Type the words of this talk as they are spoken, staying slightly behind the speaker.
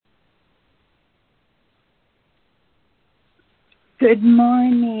Good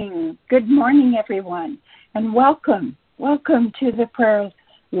morning. Good morning, everyone, and welcome. Welcome to the prayer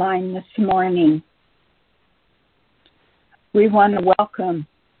line this morning. We want to welcome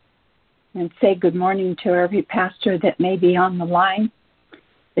and say good morning to every pastor that may be on the line,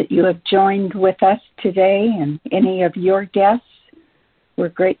 that you have joined with us today, and any of your guests. We're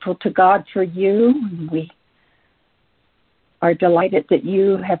grateful to God for you, and we are delighted that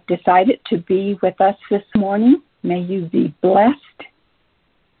you have decided to be with us this morning. May you be blessed.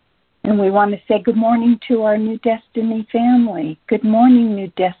 And we want to say good morning to our New Destiny family. Good morning,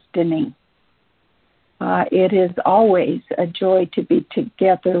 New Destiny. It is always a joy to be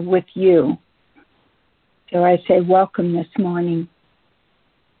together with you. So I say welcome this morning.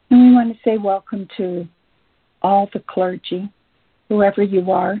 And we want to say welcome to all the clergy, whoever you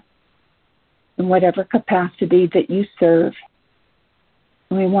are, in whatever capacity that you serve.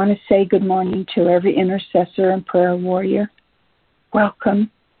 And we want to say good morning to every intercessor and prayer warrior. Welcome,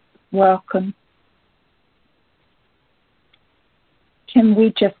 welcome. Can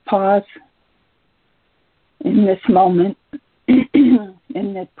we just pause in this moment in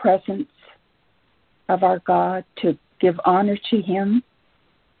the presence of our God to give honor to Him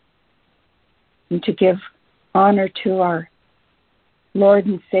and to give honor to our Lord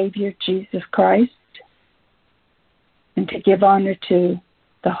and Savior, Jesus Christ, and to give honor to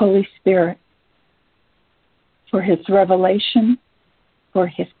the Holy Spirit for His revelation, for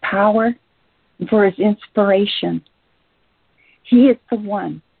His power, and for His inspiration. He is the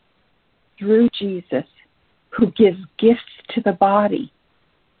one, through Jesus, who gives gifts to the body.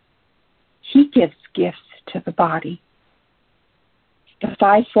 He gives gifts to the body. The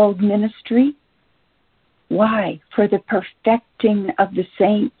fivefold ministry. Why? For the perfecting of the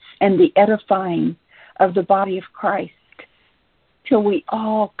saints and the edifying of the body of Christ, till we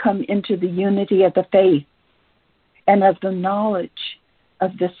all come into the unity of the faith and of the knowledge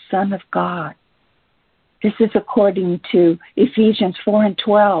of the Son of God. This is according to Ephesians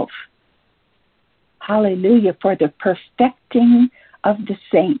 4:12. Hallelujah, for the perfecting of the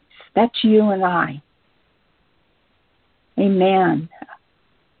saints. That's you and I. Amen.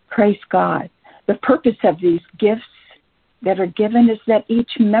 Praise God. The purpose of these gifts that are given is that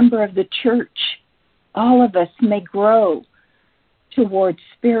each member of the church, all of us, may grow towards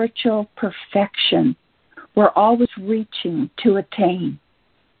spiritual perfection. We're always reaching to attain,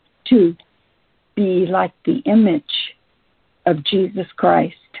 to be like the image of Jesus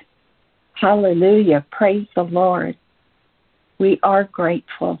Christ. Hallelujah. Praise the Lord. We are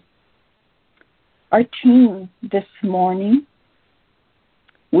grateful. Our team this morning,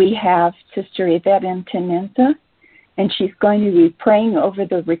 we have Sister Yvette Antonenza, and she's going to be praying over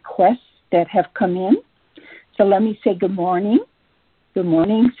the requests that have come in. So let me say good morning. Good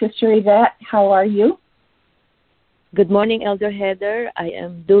morning, Sister Yvette. How are you? Good morning, Elder Heather. I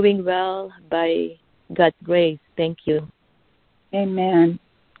am doing well by God's grace. Thank you. Amen.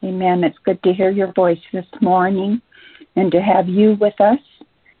 Amen. It's good to hear your voice this morning and to have you with us.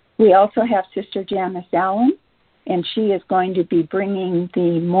 We also have Sister Janice Allen, and she is going to be bringing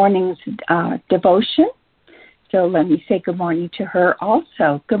the morning's devotion. So let me say good morning to her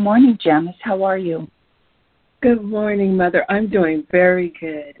also. Good morning, Janice. How are you? Good morning, Mother. I'm doing very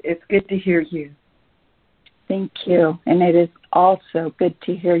good. It's good to hear you. Thank you. And it is also good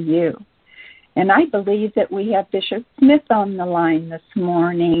to hear you. And I believe that we have Bishop Smith on the line this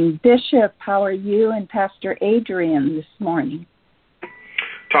morning. Bishop, how are you and Pastor Adrian this morning?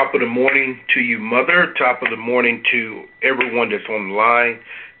 Top of the morning to you, Mother. Top of the morning to everyone that's on the line.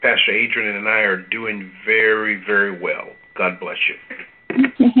 Pastor Adrian and I are doing very, very well. God bless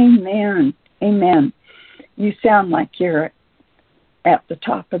you. Amen. Amen. You sound like you're at the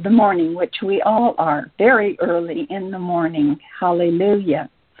top of the morning, which we all are, very early in the morning. Hallelujah.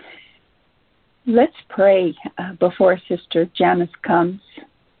 Let's pray before Sister Janice comes.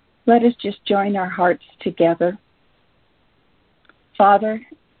 Let us just join our hearts together. Father,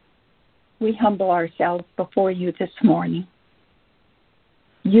 we humble ourselves before you this morning.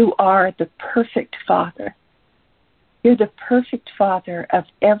 You are the perfect Father. You're the perfect Father of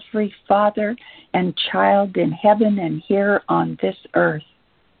every father and child in heaven and here on this earth.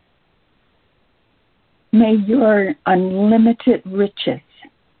 May your unlimited riches,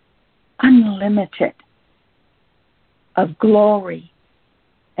 unlimited, of glory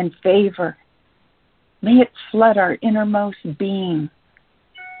and favor, may it flood our innermost being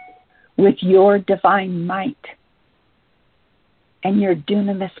with your divine might and your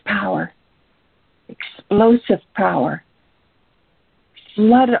dunamis power, explosive power.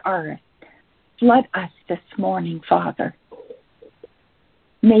 Flood us this morning, Father.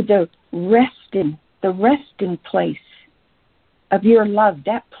 May the resting place of your love,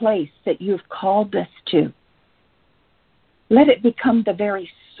 that place that you've called us to. Let it become the very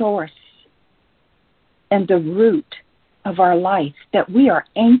source and the root of our life, that we are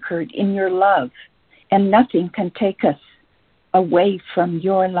anchored in your love and nothing can take us away from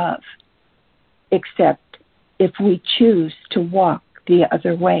your love, except if we choose to walk the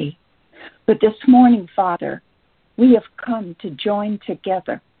other way. But this morning, Father, we have come to join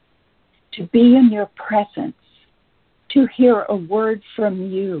together, to be in your presence, to hear a word from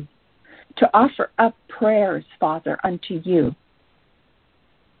you, to offer up prayers, Father, unto you.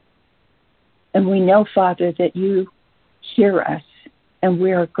 And we know, Father, that you hear us, and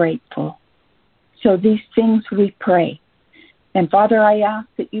we are grateful. So these things we pray. And Father, I ask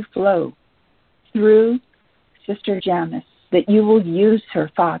that you flow through Sister Janice, that you will use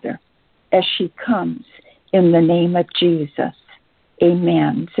her, Father, as she comes in the name of Jesus.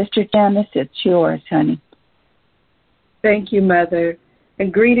 Amen. Sister Janice, it's yours, honey. Thank you, Mother.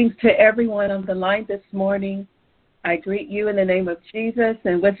 And greetings to everyone on the line this morning. I greet you in the name of Jesus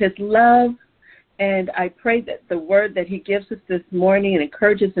and with his love. And I pray that the word that he gives us this morning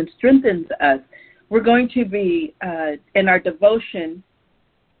encourages and strengthens us. We're going to be, in our devotion,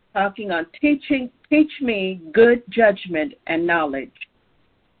 talking on teach me good judgment and knowledge.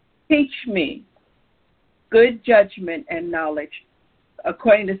 Teach me good judgment and knowledge,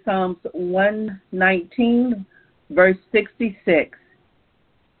 according to Psalms 119, verse 66.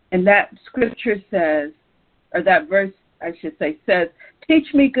 And that scripture says, or that verse, I should say, says,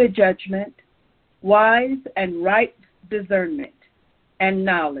 teach me good judgment, wise and right discernment, and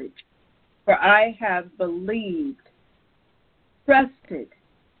knowledge. For I have believed, trusted,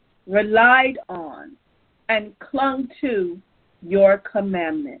 relied on, and clung to your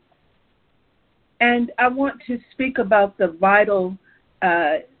commandments. And I want to speak about the vital,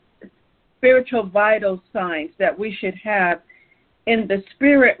 spiritual vital signs that we should have in the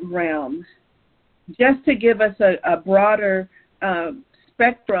spirit realm, just to give us a broader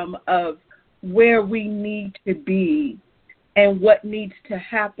spectrum of where we need to be and what needs to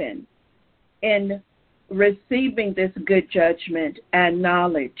happen in receiving this good judgment and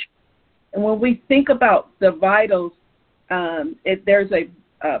knowledge. And when we think about the vitals, there's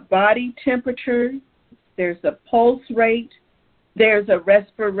a body temperature, there's a pulse rate, there's a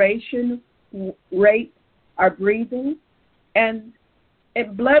respiration rate, our breathing, and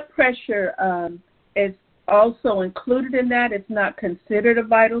blood pressure is also included in that. It's not considered a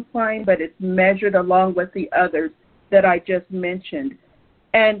vital sign, but it's measured along with the others that I just mentioned.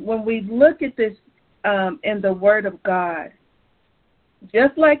 And when we look at this in the Word of God,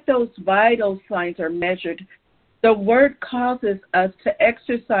 just like those vital signs are measured, the Word causes us to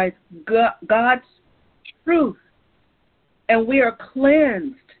exercise God's truth, and we are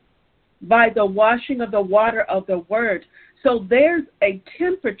cleansed by the washing of the water of the Word. So there's a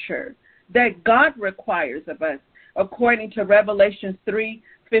temperature that God requires of us, according to Revelation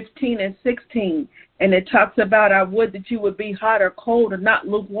 3:15 and 16. And it talks about, I would that you would be hot or cold or not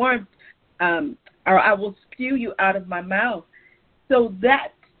lukewarm, or I will spew you out of my mouth. So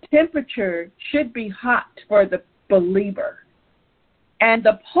that temperature should be hot for the believer. And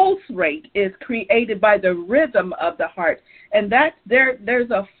the pulse rate is created by the rhythm of the heart. And that's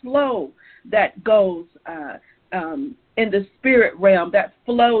there's a flow that goes in the spirit realm, that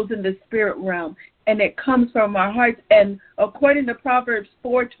flows in the spirit realm, and it comes from our hearts. And according to Proverbs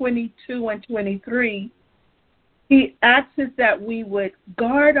 4:22 and 23, he asks us that we would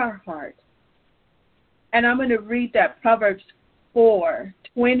guard our heart. And I'm going to read that Proverbs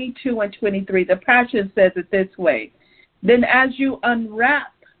 4:22 and 23. The Passion says it this way: then as you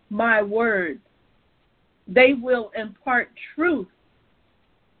unwrap my words, they will impart truth,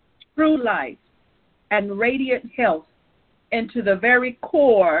 true life, and radiant health into the very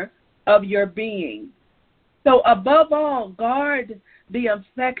core of your being. So above all, guard the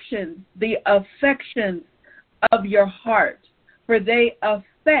affections of your heart, for they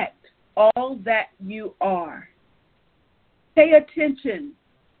affect all that you are. Pay attention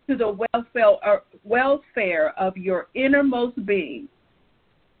to the welfare of your innermost being,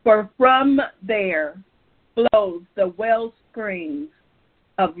 for from there flows the wellsprings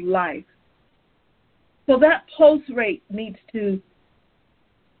of life. So that pulse rate needs to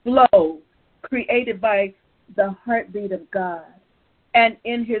flow, created by the heartbeat of God and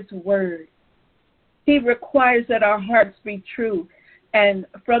in his word. He requires that our hearts be true, and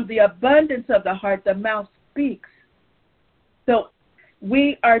from the abundance of the heart, the mouth speaks. So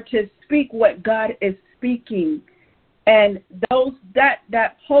we are to speak what God is speaking, and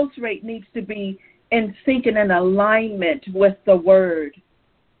that pulse rate needs to be in sync and in alignment with the word.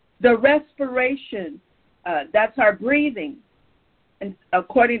 The respiration, that's our breathing, And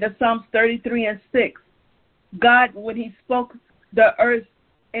according to Psalms 33 and 6, God, when he spoke the earth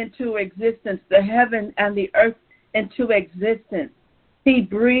into existence, the heaven and the earth into existence, he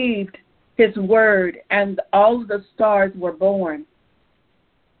breathed his word and all of the stars were born.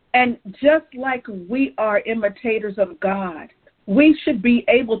 And just like we are imitators of God, we should be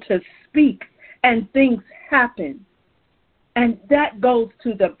able to speak and things happen. And that goes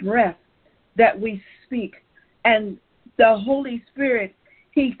to the breath that we speak. And the Holy Spirit,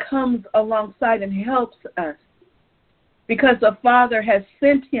 he comes alongside and helps us because the Father has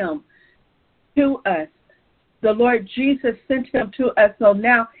sent him to us. The Lord Jesus sent him to us. So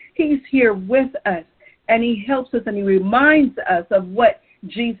now he's here with us and he helps us and he reminds us of what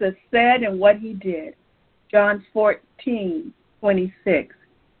Jesus said and what he did. John 14:26.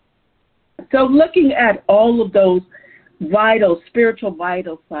 So looking at all of those spiritual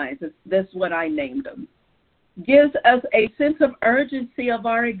vital signs, that's what I named them, gives us a sense of urgency of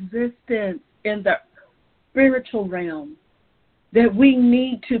our existence in the spiritual realm, that we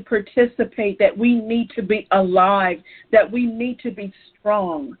need to participate, that we need to be alive, that we need to be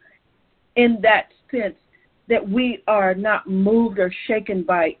strong in that sense, that we are not moved or shaken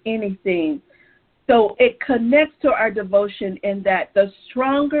by anything. So it connects to our devotion in that the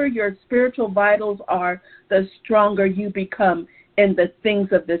stronger your spiritual vitals are, the stronger you become in the things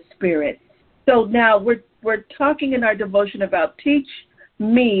of the Spirit. So now we're talking in our devotion about teach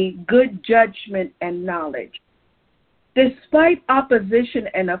me good judgment and knowledge. Despite opposition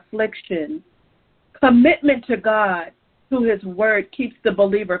and affliction, commitment to God, to his word, keeps the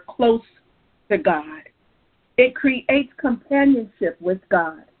believer close to God. It creates companionship with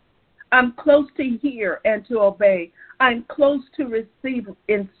God. I'm close to hear and to obey. I'm close to receive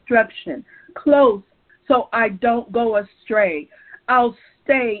instruction. Close so I don't go astray. I'll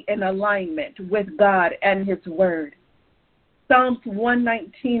stay in alignment with God and his word. Psalms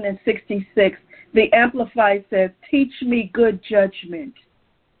 119 and 66, the Amplified says, teach me good judgment,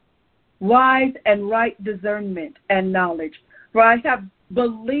 wise and right discernment and knowledge. For I have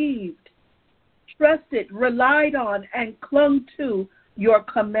believed, trusted, relied on, and clung to your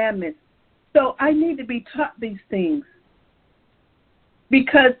commandments. So I need to be taught these things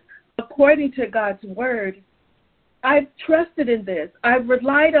because according to God's word, I've trusted in this. I've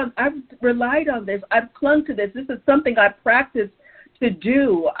relied on this. I've clung to this. This is something I practice to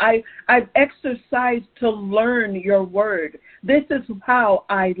do. I've exercised to learn your word. This is how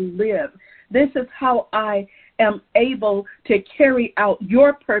I live. This is how I am able to carry out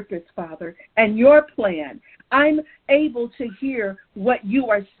your purpose, Father, and your plan. I'm able to hear what you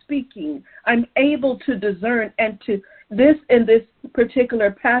are speaking. I'm able to discern and to this in this particular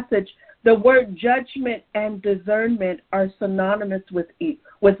passage, the word judgment and discernment are synonymous with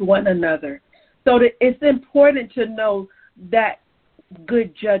one another. So it's important to know that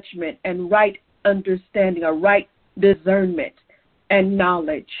good judgment and right understanding or right discernment and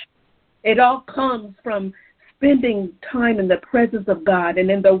knowledge. It all comes from spending time in the presence of God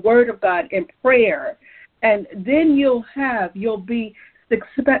and in the Word of God in prayer. And then you'll be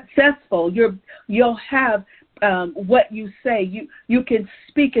successful. You'll have what you say. You can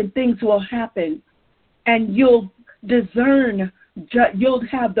speak and things will happen. And you'll discern, you'll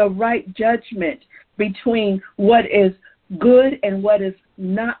have the right judgment between what is good and what is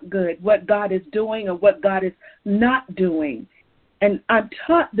not good, what God is doing and what God is not doing. And I'm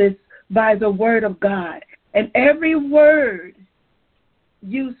taught this by the Word of God. And every word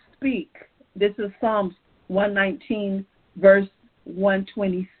you speak, this is Psalms 119, verse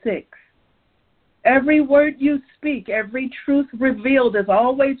 126. Every word you speak, every truth revealed is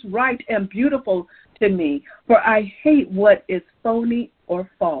always right and beautiful to me, for I hate what is phony or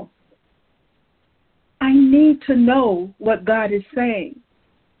false. I need to know what God is saying.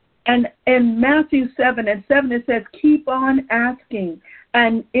 And in Matthew 7:7, it says, keep on asking,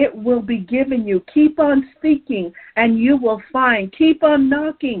 and it will be given you. Keep on seeking, and you will find. Keep on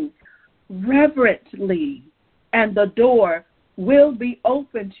knocking reverently, and the door will be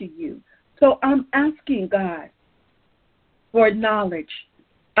open to you. So I'm asking God for knowledge.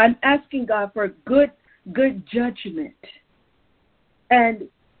 I'm asking God for good judgment. And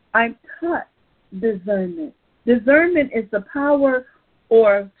I'm taught discernment. Discernment is the power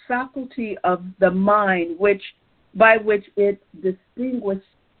or faculty of the mind by which it distinguishes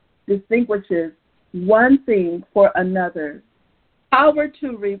one thing for another. Power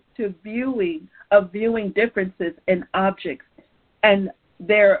to viewing differences in objects and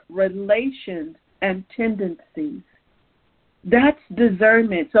their relations and tendencies. That's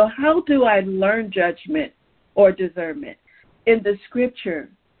discernment. So how do I learn judgment or discernment? In the scripture,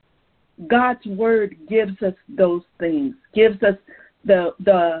 God's word gives us those things, gives us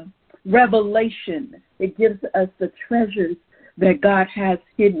the revelation. It gives us the treasures that God has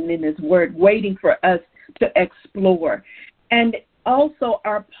hidden in His Word, waiting for us to explore. And also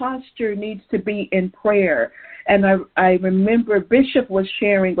our posture needs to be in prayer. And I remember Bishop was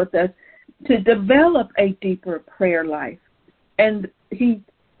sharing with us to develop a deeper prayer life. And he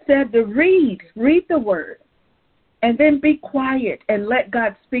said to read the Word, and then be quiet and let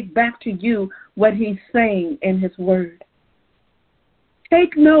God speak back to you what He's saying in His Word.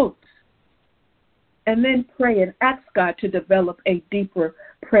 Take notes and then pray and ask God to develop a deeper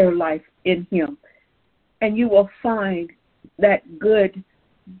prayer life in Him. And you will find that good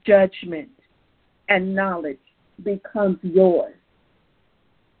judgment and knowledge becomes yours.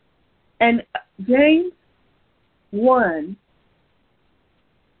 And James 1,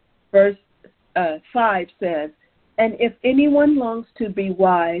 verse 5 says, "And if anyone longs to be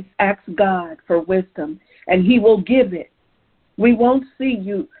wise, ask God for wisdom, and He will give it. He won't see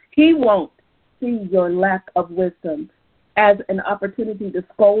your lack of wisdom as an opportunity to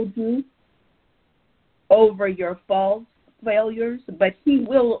scold you over your false failures, but He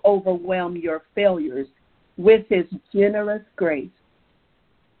will overwhelm your failures with His generous grace."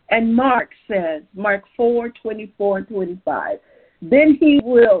 And Mark says, Mark 4:24 and 25, Then he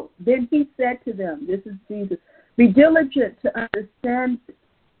said to them, this is Jesus, "Be diligent to understand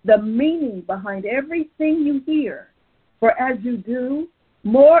the meaning behind everything you hear, for as you do,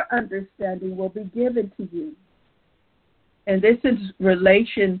 more understanding will be given to you." And this is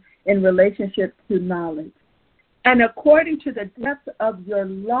in relationship to knowledge. "And according to the depth of your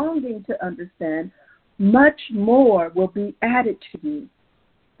longing to understand, much more will be added to you.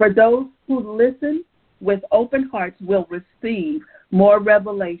 For those who listen with open hearts will receive more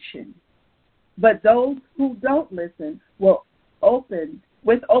revelation. But those who don't listen with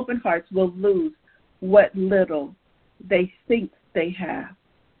open hearts will lose what little they think they have."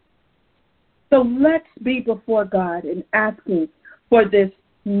 So let's be before God and asking for this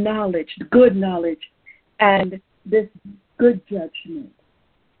knowledge, good knowledge, and this good judgment.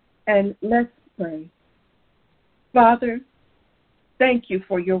 And let's pray. Father, thank you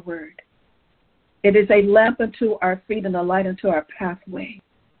for your word. It is a lamp unto our feet and a light unto our pathway.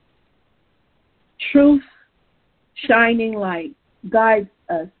 Truth, shining light, guides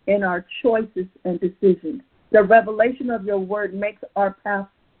us in our choices and decisions. The revelation of your word makes our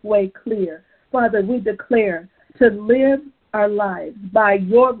pathway clear. Father, we declare to live our lives by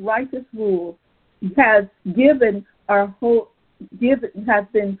your righteous rule has been our holy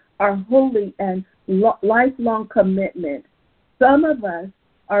and lifelong commitment. Some of us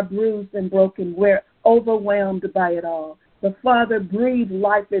are bruised and broken. We're overwhelmed by it all. The Father, breathe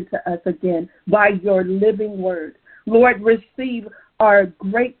life into us again by your living word. Lord, receive our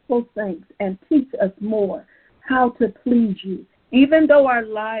grateful thanks and teach us more how to please you. Even though our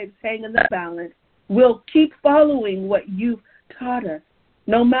lives hang in the balance, we'll keep following what you've taught us,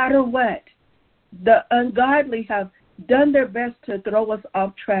 no matter what. The ungodly have done their best to throw us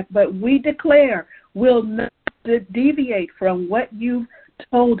off track, but we declare we'll not deviate from what you've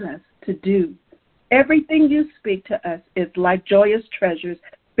told us to do. Everything you speak to us is like joyous treasures,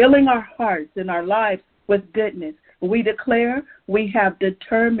 filling our hearts and our lives with goodness. We declare we have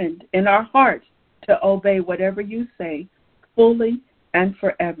determined in our hearts to obey whatever you say fully and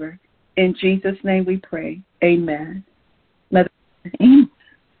forever. In Jesus' name we pray. Amen.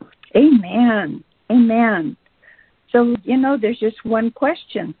 Amen. Amen. So, there's just one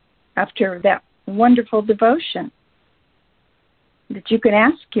question after that wonderful devotion that you can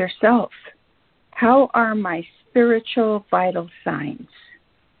ask yourself. How are my spiritual vital signs?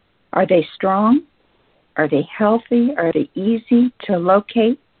 Are they strong? Are they healthy? Are they easy to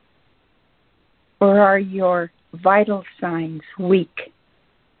locate? Or are your vital signs weak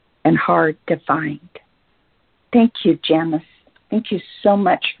and hard to find? Thank you, Janice. Thank you so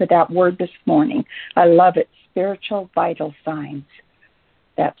much for that word this morning. I love it. Spiritual vital signs.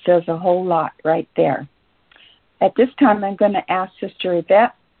 That says a whole lot right there. At this time, I'm going to ask Sister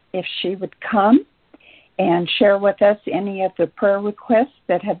Yvette if she would come and share with us any of the prayer requests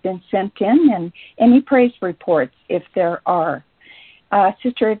that have been sent in and any praise reports if there are.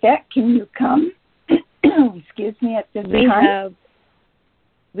 Sister Yvette, can you come? Excuse me, at this time.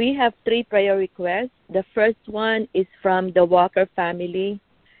 We have 3 prayer requests. The first one is from the Walker family.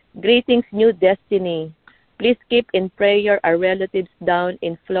 Greetings, New Destiny. Please keep in prayer our relatives down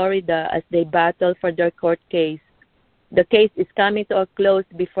in Florida as they battle for their court case. The case is coming to a close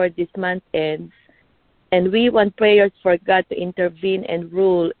before this month ends, and we want prayers for God to intervene and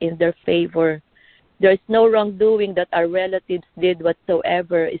rule in their favor. There is no wrongdoing that our relatives did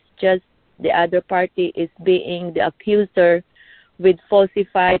whatsoever. It's just the other party is being the accuser with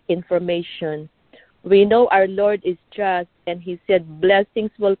falsified information. We know our Lord is just, and He said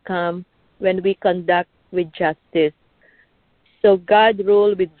blessings will come when we conduct with justice. So God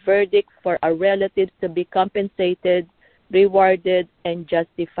ruled with verdicts for our relatives to be compensated, rewarded, and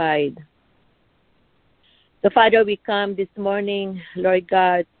justified. So, Father, we come this morning, Lord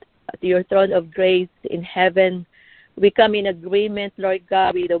God, to your throne of grace in heaven. We come in agreement, Lord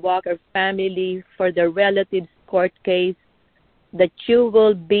God, with the Walker family for the relatives' court case, that you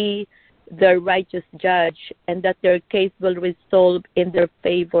will be the righteous judge and that their case will resolve in their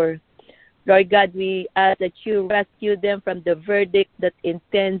favor. Lord God, we ask that you rescue them from the verdict that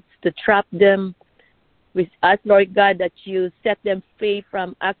intends to trap them. We ask, Lord God, that you set them free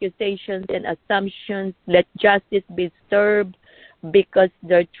from accusations and assumptions. Let justice be served because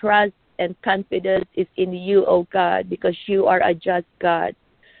their trust and confidence is in you, O God, because you are a just God.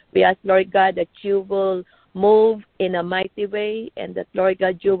 We ask, Lord God, that you will move in a mighty way and that, Lord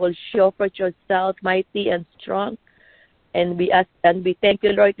God, you will show forth yourself mighty and strong. And we ask and we thank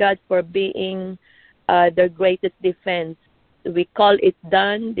you, Lord God, for being their greatest defense. We call it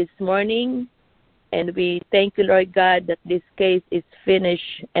done this morning. And we thank you, Lord God, that this case is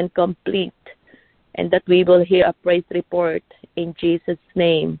finished and complete and that we will hear a praise report in Jesus'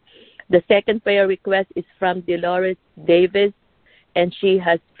 name. The second prayer request is from Dolores Davis, and she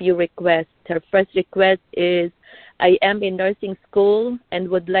has few requests. Her first request is, I am in nursing school and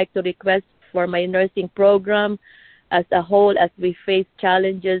would like to request for my nursing program as a whole as we face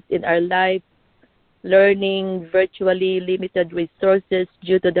challenges in our life, learning virtually, limited resources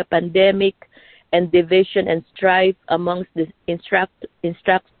due to the pandemic, and division and strife amongst the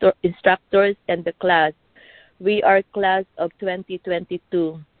instructors and the class. We are class of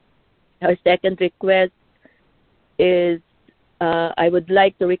 2022. Our second request is I would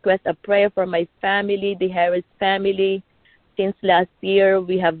like to request a prayer for my family, the Harris family. Since last year,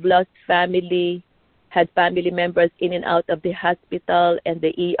 we have lost had family members in and out of the hospital and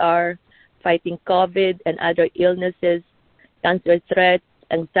the ER, fighting COVID and other illnesses, cancer threats,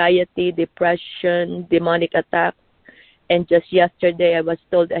 anxiety, depression, demonic attacks. And just yesterday, I was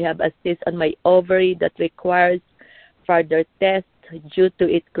told I have a cyst on my ovary that requires further tests due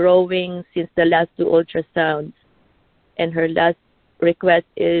to it growing since the last 2 ultrasounds. And her last request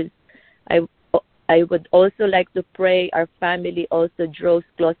is, I would also like to pray our family also draws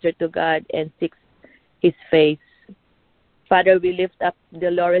closer to God and seeks His face. Father, we lift up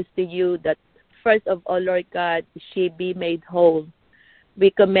Dolores to you that first of all, Lord God, she be made whole. We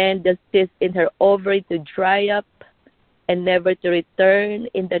command the cyst in her ovary to dry up and never to return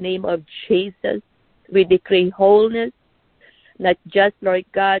in the name of Jesus. We decree wholeness, not just, Lord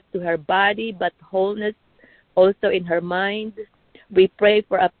God, to her body, but wholeness also in her mind. We pray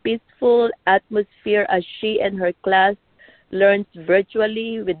for a peaceful atmosphere as she and her class learns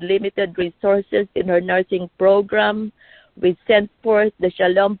virtually with limited resources in her nursing program. We send forth the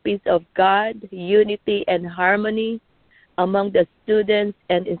shalom peace of God, unity and harmony among the students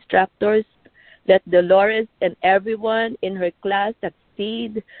and instructors. Let Dolores and everyone in her class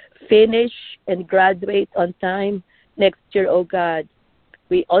succeed, finish, and graduate on time next year, O God.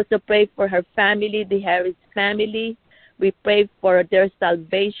 We also pray for her family, the Harris family. We pray for their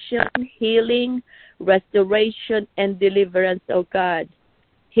salvation, healing, restoration, and deliverance, O God.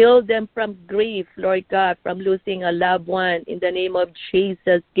 Heal them from grief, Lord God, from losing a loved one in the name of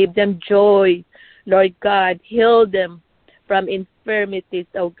Jesus. Give them joy, Lord God. Heal them from infirmities,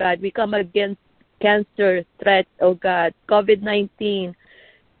 O God. We come against cancer threats, O God, COVID-19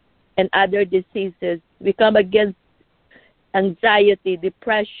 and other diseases. We come against anxiety,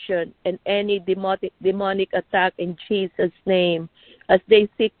 depression, and any demonic attack in Jesus' name. As they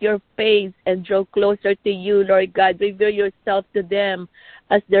seek your face and draw closer to you, Lord God, reveal yourself to them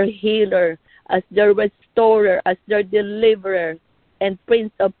as their healer, as their restorer, as their deliverer, and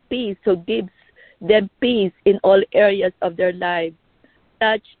Prince of Peace who gives them peace in all areas of their lives.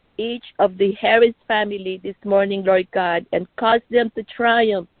 Touch each of the Harris family this morning, Lord God, and cause them to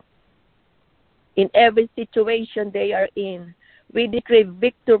triumph in every situation they are in. We decree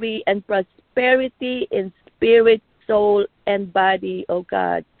victory and prosperity in spirit, soul, and body, O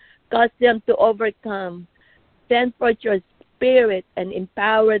God. Cause them to overcome. Send forth your spirit and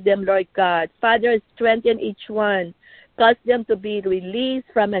empower them, Lord God. Father, strengthen each one. Cause them to be released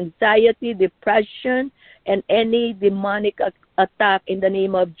from anxiety, depression, and any demonic attack in the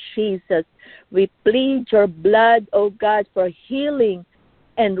name of Jesus. We plead your blood, O God, for healing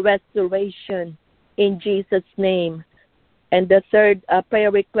and restoration in Jesus' name. And the third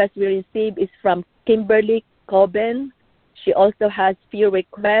prayer request we receive is from Kimberly Coben. She also has few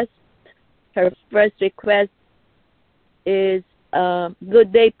requests. Her first request is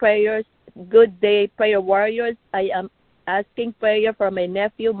Good day prayer warriors. I am asking prayer for my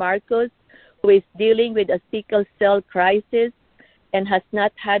nephew Marcus, who is dealing with a sickle cell crisis and has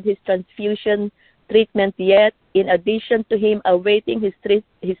not had his transfusion treatment yet. In addition to him awaiting his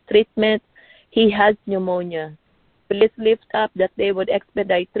treatment, he has pneumonia. Please lift up that they would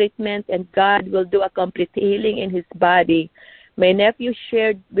expedite treatment and God will do a complete healing in his body. My nephew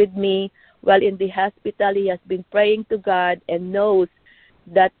shared with me while in the hospital he has been praying to God and knows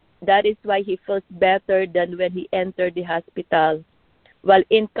that is why he feels better than when he entered the hospital. While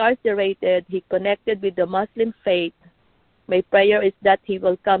incarcerated, he connected with the Muslim faith. My prayer is that he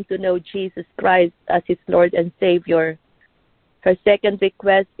will come to know Jesus Christ as his Lord and Savior. Her second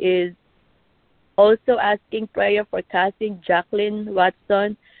request is also asking prayer for cousin Jacqueline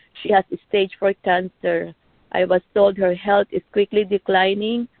Watson. She has stage 4 cancer. I was told her health is quickly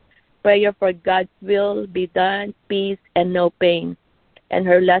declining. Prayer for God's will be done, peace, and no pain. And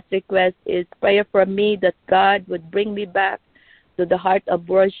her last request is prayer for me that God would bring me back to the heart of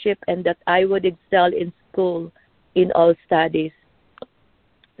worship and that I would excel in school in all studies.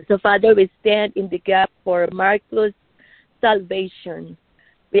 So, Father, we stand in the gap for Marcus' salvation.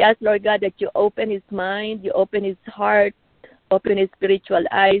 We ask, Lord God, that you open his mind, you open his heart, open his spiritual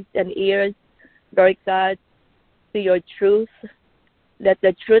eyes and ears, Lord God, to your truth. Let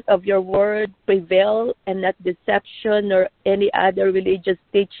the truth of your word prevail and not deception or any other religious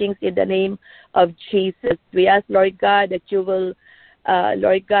teachings in the name of Jesus. We ask, Lord God, that you will,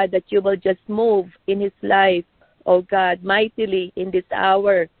 just move in his life, oh God, mightily in this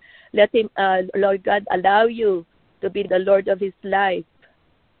hour. Let him, Lord God, allow you to be the Lord of his life.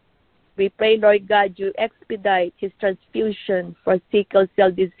 We pray, Lord God, you expedite his transfusion for sickle cell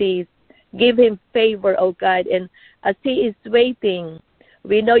disease. Give him favor, oh God, and as he is waiting,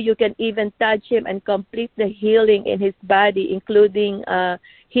 we know you can even touch him and complete the healing in his body, including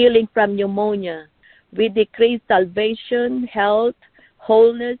healing from pneumonia. We decree salvation, health,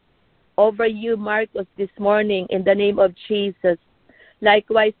 wholeness over you, Marcus, this morning in the name of Jesus.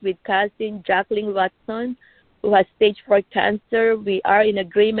 Likewise with cousin Jacqueline Watson, who has stage 4 cancer, we are in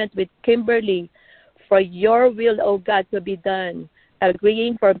agreement with Kimberly for your will, O God, to be done,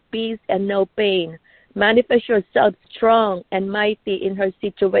 agreeing for peace and no pain. Manifest yourself strong and mighty in her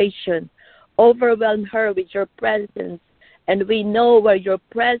situation. Overwhelm her with your presence. And we know where your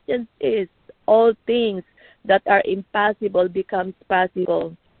presence is, all things that are impossible becomes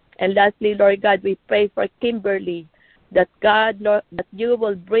possible. And lastly, Lord God, we pray for Kimberly, that God, Lord, that you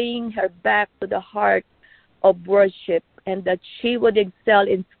will bring her back to the heart of worship and that she would excel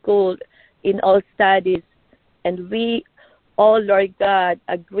in school in all studies. And we all, Lord God,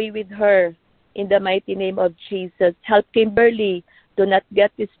 agree with her in the mighty name of Jesus. Help Kimberly to not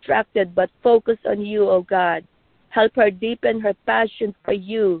get distracted but focus on you, O God. Help her deepen her passion for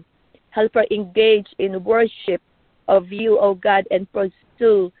you. Help her engage in worship of you, O God, and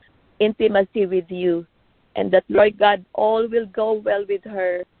pursue intimacy with you. And that, Lord God, all will go well with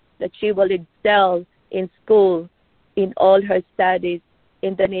her, that she will excel in school, in all her studies,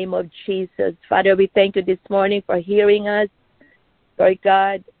 in the name of Jesus. Father, we thank you this morning for hearing us, Lord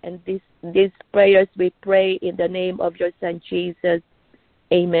God, and these prayers we pray in the name of your Son, Jesus.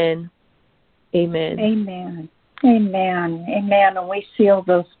 Amen. Amen. Amen. Amen. Amen. And we seal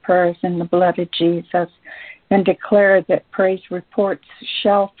those prayers in the blood of Jesus and declare that praise reports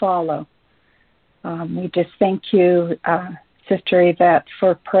shall follow. We just thank you, Sister Yvette,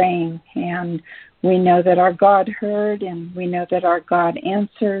 for praying. And we know that our God heard, and we know that our God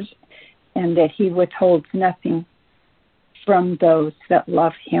answers, and that he withholds nothing from those that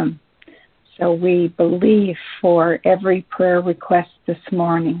love him. So we believe for every prayer request this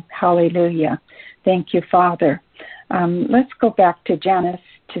morning. Hallelujah. Thank you, Father. Let's go back to Janice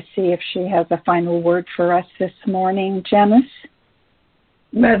to see if she has a final word for us this morning. Janice?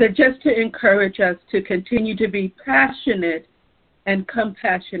 Mother, just to encourage us to continue to be passionate and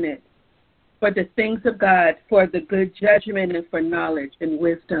compassionate for the things of God, for the good judgment and for knowledge and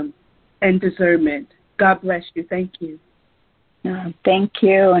wisdom and discernment. God bless you. Thank you. Thank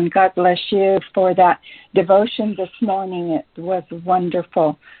you, and God bless you for that devotion this morning. It was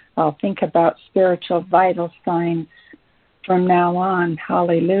wonderful. I'll think about spiritual vital signs from now on.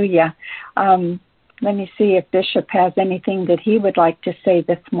 Hallelujah. Let me see if Bishop has anything that he would like to say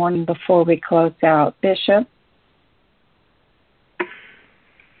this morning before we close out. Bishop?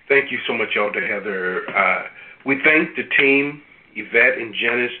 Thank you so much, Elder Heather. We thank the team, Yvette and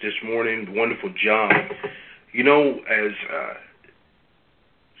Janice, this morning. Wonderful job. You know, as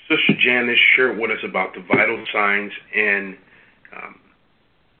Sister Janice shared with us about the vital signs, and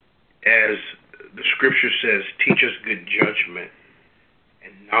as the scripture says, teach us good judgment.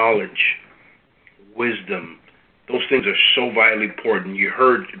 knowledge, wisdom. Those things are so vitally important. You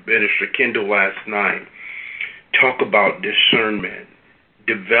heard Minister Kendall last night talk about discernment.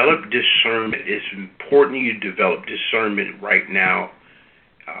 Develop discernment. It's important you develop discernment right now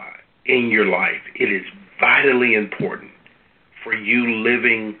in your life. It is vitally important for you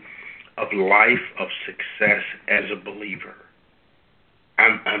living a life of success as a believer.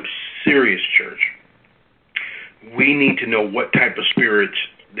 I'm serious, church. We need to know what type of spirits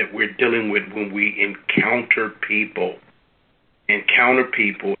that we're dealing with when we encounter people in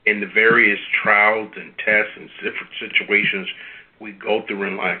the various trials and tests and different situations we go through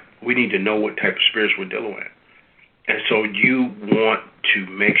in life. We need to know what type of spirits we're dealing with. And so you want to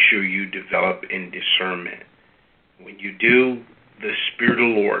make sure you develop in discernment. When you do, the Spirit of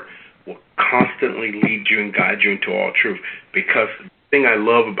the Lord will constantly lead you and guide you into all truth. Because the thing I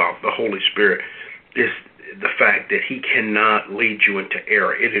love about the Holy Spirit is the fact that he cannot lead you into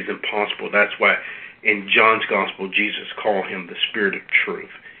error. It is impossible. That's why in John's Gospel, Jesus called him the Spirit of truth.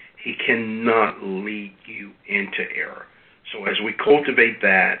 He cannot lead you into error. So as we cultivate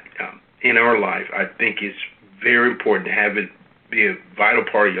that in our life, I think it's very important to have it be a vital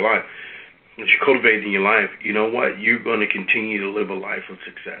part of your life. As you cultivate it in your life, you know what? You're going to continue to live a life of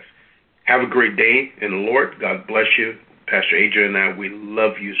success. Have a great day in the Lord. God bless you. Pastor Adrian and I, we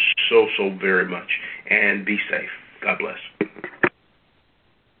love you so, so very much. And be safe. God bless.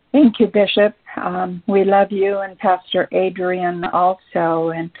 Thank you, Bishop. We love you and Pastor Adrian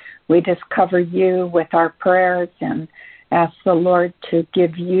also, and we just cover you with our prayers and ask the Lord to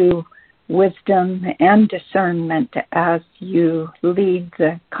give you wisdom and discernment as you lead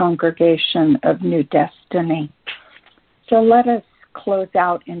the congregation of New Destiny. So let us close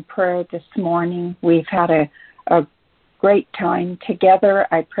out in prayer this morning. We've had a great time together.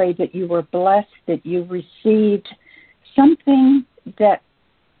 I pray that you were blessed, that you received something that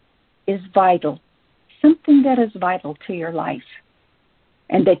is vital to your life,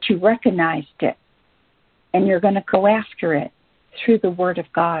 and that you recognized it, and you're going to go after it through the Word of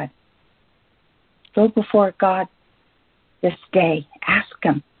God. Go before God this day. Ask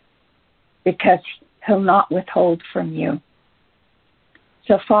Him, because He'll not withhold from you.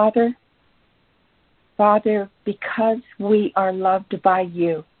 So, Father, because we are loved by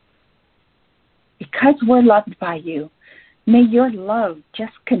you, because we're loved by you, may your love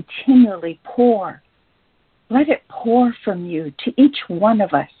just continually pour. Let it pour from you to each one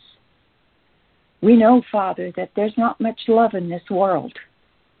of us. We know, Father, that there's not much love in this world.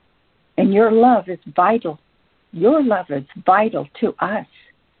 And your love is vital. Your love is vital to us.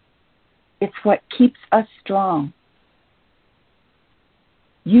 It's what keeps us strong.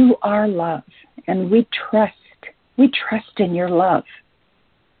 You are love, and we trust in your love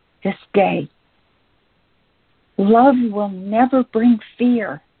this day. Love will never bring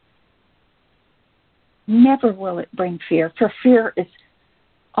fear. Never will it bring fear, for fear is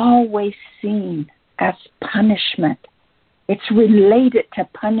always seen as punishment. It's related to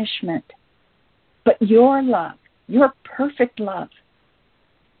punishment. But your love, your perfect love,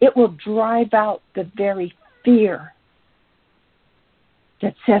 it will drive out the very fear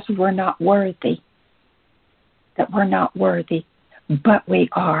that says we're not worthy, but we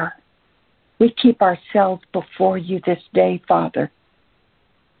are. We keep ourselves before you this day, Father.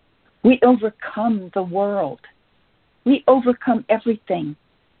 We overcome the world. We overcome everything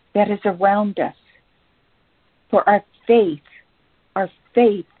that is around us. For our faith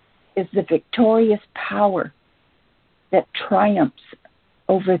is the victorious power that triumphs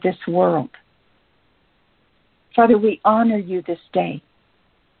over this world. Father, we honor you this day.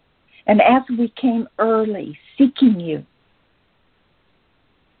 And as we came early seeking you,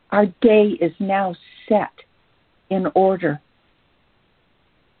 our day is now set in order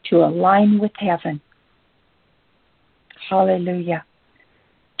to align with heaven. Hallelujah.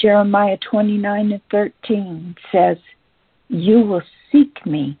 Jeremiah 29:13 says, you will seek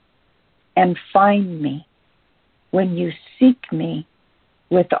me and find me when you seek me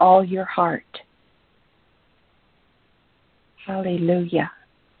with all your heart. Hallelujah.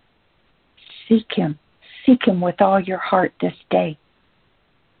 Seek him with all your heart this day.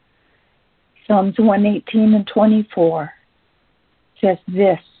 Psalms 118:24 says,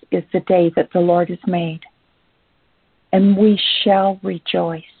 this is the day that the Lord has made, and we shall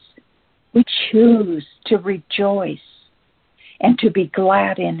rejoice. We choose to rejoice and to be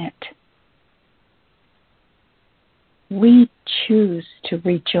glad in it. We choose to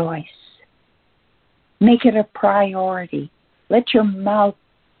rejoice. Make it a priority. Let your mouth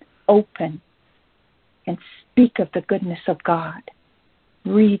open and speak of the goodness of God.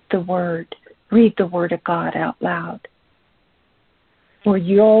 Read the Word. Read the Word of God out loud. for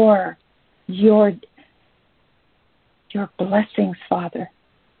your blessings, Father.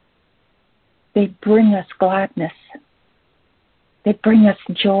 They bring us gladness. They bring us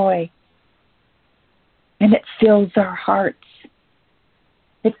joy. And it fills our hearts.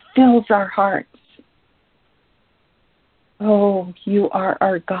 It fills our hearts. Oh, you are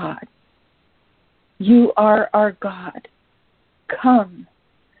our God. You are our God. Come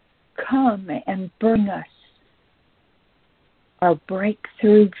and bring us our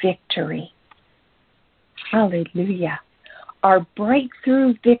breakthrough victory. Hallelujah. Our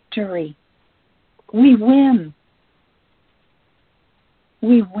breakthrough victory. We win.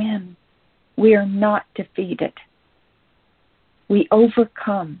 We win. We are not defeated. We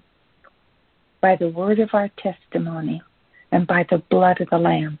overcome by the word of our testimony and by the blood of the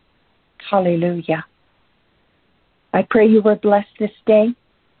Lamb. Hallelujah. I pray you were blessed this day.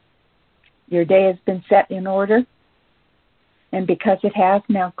 Your day has been set in order. And because it has,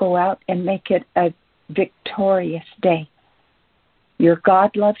 now go out and make it a victorious day. Your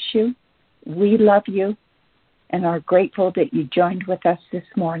God loves you. We love you and are grateful that you joined with us this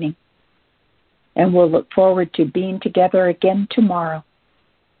morning. And we'll look forward to being together again tomorrow.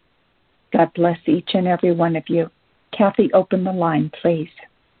 God bless each and every one of you. Kathy, open the line, please.